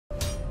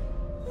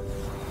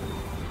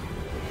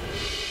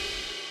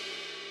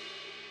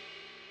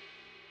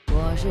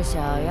是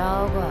小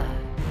妖怪，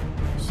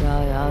逍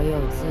遥又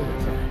自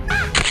在。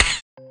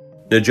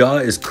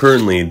 Nezha is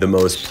currently the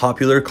most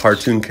popular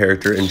cartoon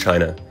character in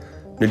China.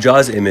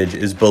 Nezha's image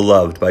is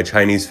beloved by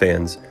Chinese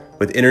fans,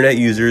 with internet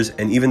users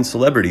and even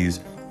celebrities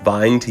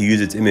vying to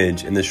use its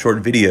image in the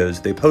short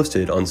videos they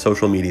posted on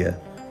social media.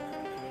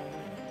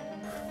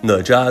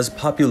 Nezha's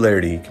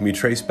popularity can be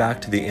traced back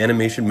to the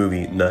animation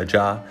movie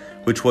Nezha,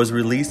 which was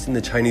released in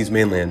the Chinese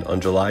mainland on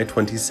July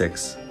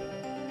 26.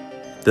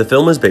 The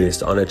film is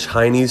based on a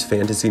Chinese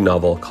fantasy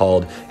novel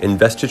called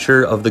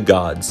Investiture of the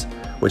Gods,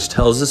 which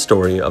tells the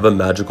story of a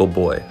magical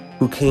boy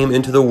who came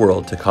into the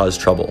world to cause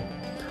trouble.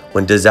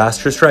 When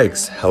disaster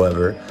strikes,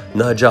 however,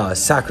 Nezha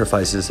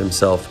sacrifices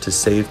himself to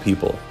save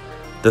people.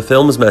 The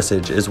film's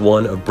message is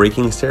one of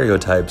breaking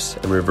stereotypes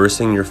and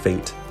reversing your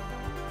fate.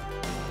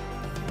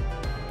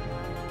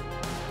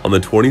 On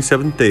the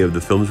 27th day of the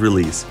film's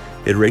release,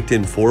 it raked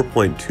in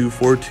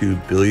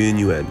 4.242 billion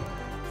yuan,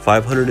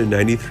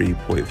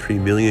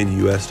 $593.3 million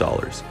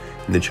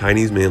in the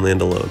Chinese mainland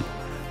alone,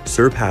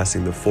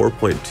 surpassing the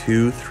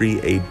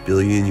 4.238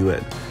 billion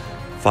yuan,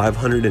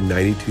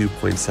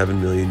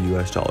 $592.7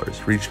 million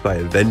reached by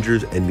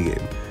Avengers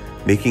Endgame,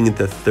 making it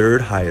the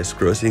third highest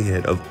grossing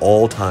hit of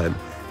all time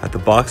at the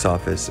box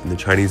office in the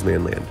Chinese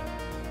mainland.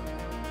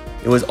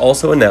 It was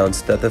also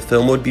announced that the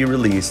film would be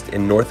released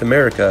in North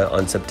America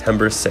on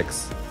September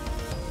 6th.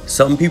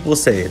 Some people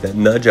say that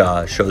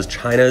Nezha shows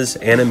China's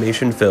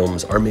animation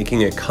films are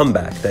making a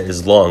comeback that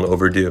is long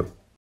overdue.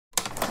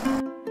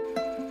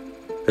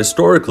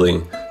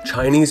 Historically,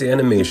 Chinese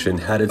animation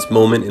had ink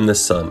moment in the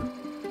sun.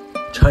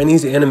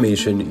 Chinese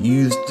animation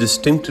used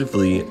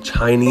distinctively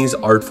Chinese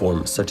art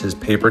forms such as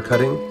paper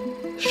cutting,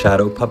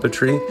 shadow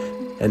puppetry,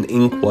 and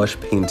ink wash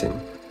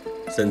painting.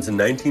 Since the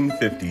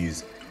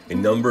 1950s, a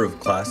number of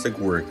classic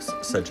works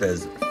such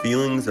as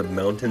Feelings of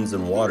Mountains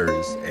and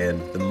Waters and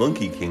The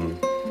Monkey King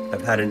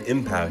have had an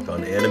impact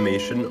on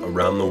animation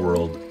around the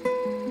world.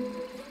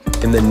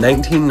 In the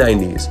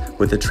 1990s,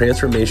 with the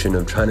transformation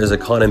of China's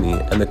economy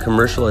and the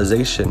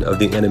commercialization of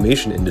the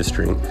animation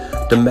industry,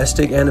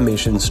 domestic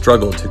animation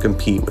struggled to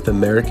compete with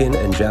American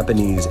and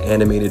Japanese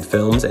animated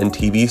films and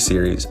TV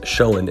series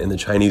shown in the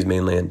Chinese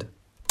mainland.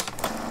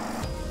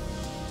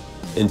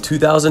 In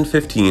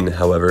 2015,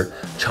 however,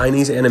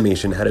 Chinese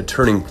animation had a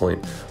turning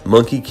point.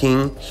 Monkey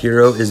King: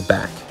 Hero is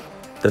Back.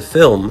 The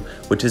film,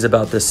 which is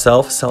about the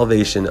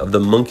self-salvation of the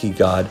monkey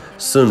god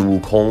Sun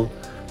Wukong,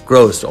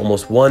 grossed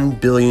almost 1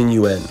 billion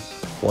yuan,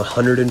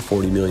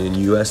 $140 million.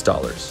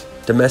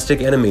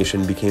 Domestic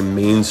animation became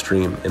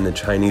mainstream in the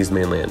Chinese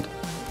mainland.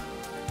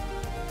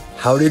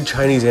 How did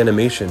Chinese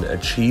animation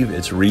achieve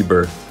its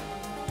rebirth?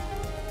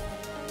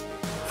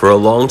 For a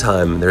long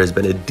time, there has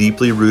been a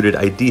deeply rooted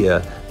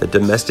idea that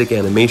domestic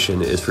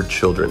animation is for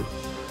children.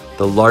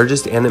 The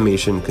largest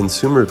animation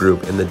consumer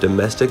group in the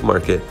domestic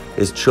market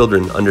is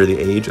children under the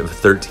age of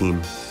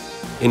 13.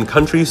 In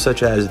countries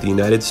such as the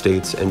United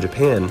States and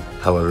Japan,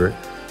 however,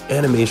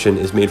 animation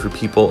is made for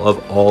people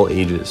of all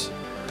ages.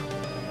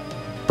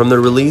 From the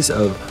release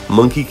of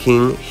Monkey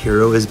King: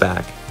 Hero is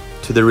Back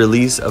to the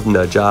release of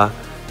Nezha,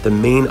 the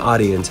main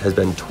audience has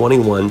been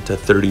 21 to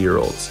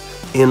 30-year-olds,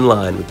 in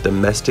line with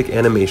domestic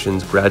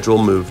animation's gradual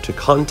move to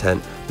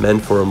content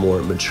meant for a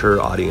more mature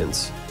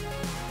audience.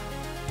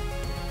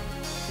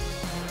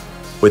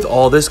 With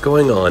all this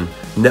going on,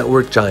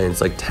 network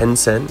giants like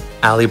Tencent,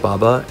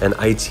 Alibaba, and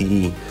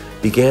iQIYI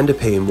began to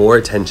pay more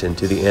attention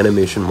to the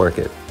animation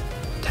market.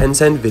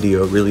 Tencent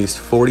Video released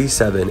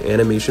 47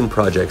 animation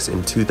projects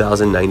in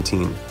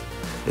 2019.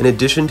 In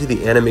addition to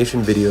the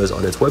animation videos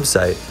on its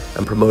website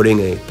and promoting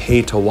a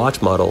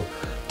pay-to-watch model,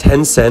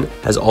 Tencent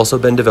has also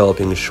been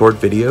developing short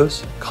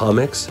videos,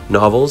 comics,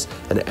 novels,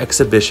 and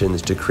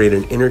exhibitions to create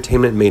an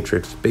entertainment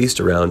matrix based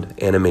around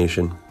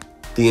animation.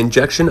 The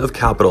injection of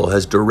capital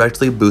has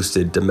directly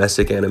boosted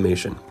domestic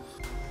animation.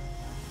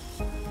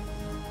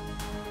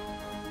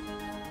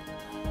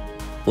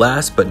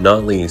 Last but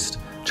not least,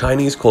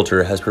 Chinese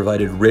culture has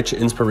provided rich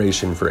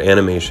inspiration for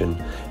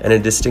animation, and a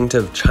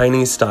distinctive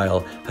Chinese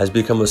style has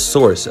become a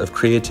source of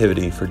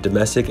creativity for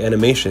domestic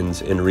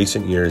animations in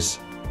recent years.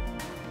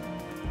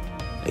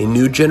 A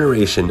new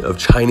generation of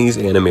Chinese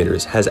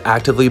animators has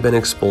actively been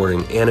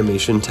exploring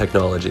animation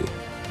technology.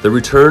 The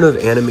return of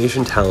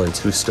animation talents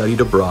who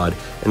studied abroad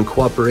and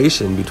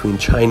cooperation between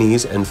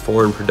Chinese and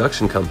foreign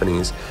production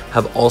companies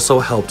have also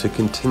helped to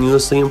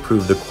continuously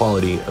improve the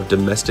quality of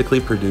domestically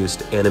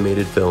produced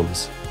animated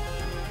films.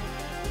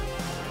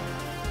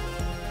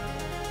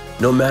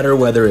 No matter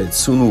whether it's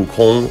Sun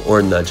Wukong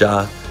or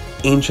Nezha,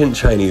 ancient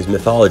Chinese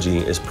mythology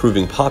is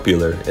proving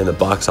popular in the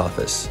box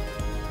office.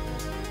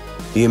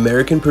 The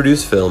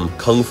American-produced film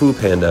Kung Fu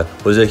Panda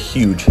was a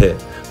huge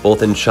hit,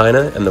 both in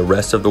China and the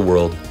rest of the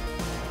world.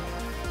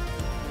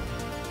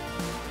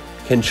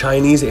 Can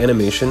Chinese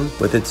animation,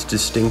 with its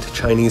distinct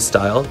Chinese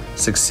style,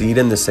 succeed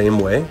in the same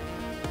way?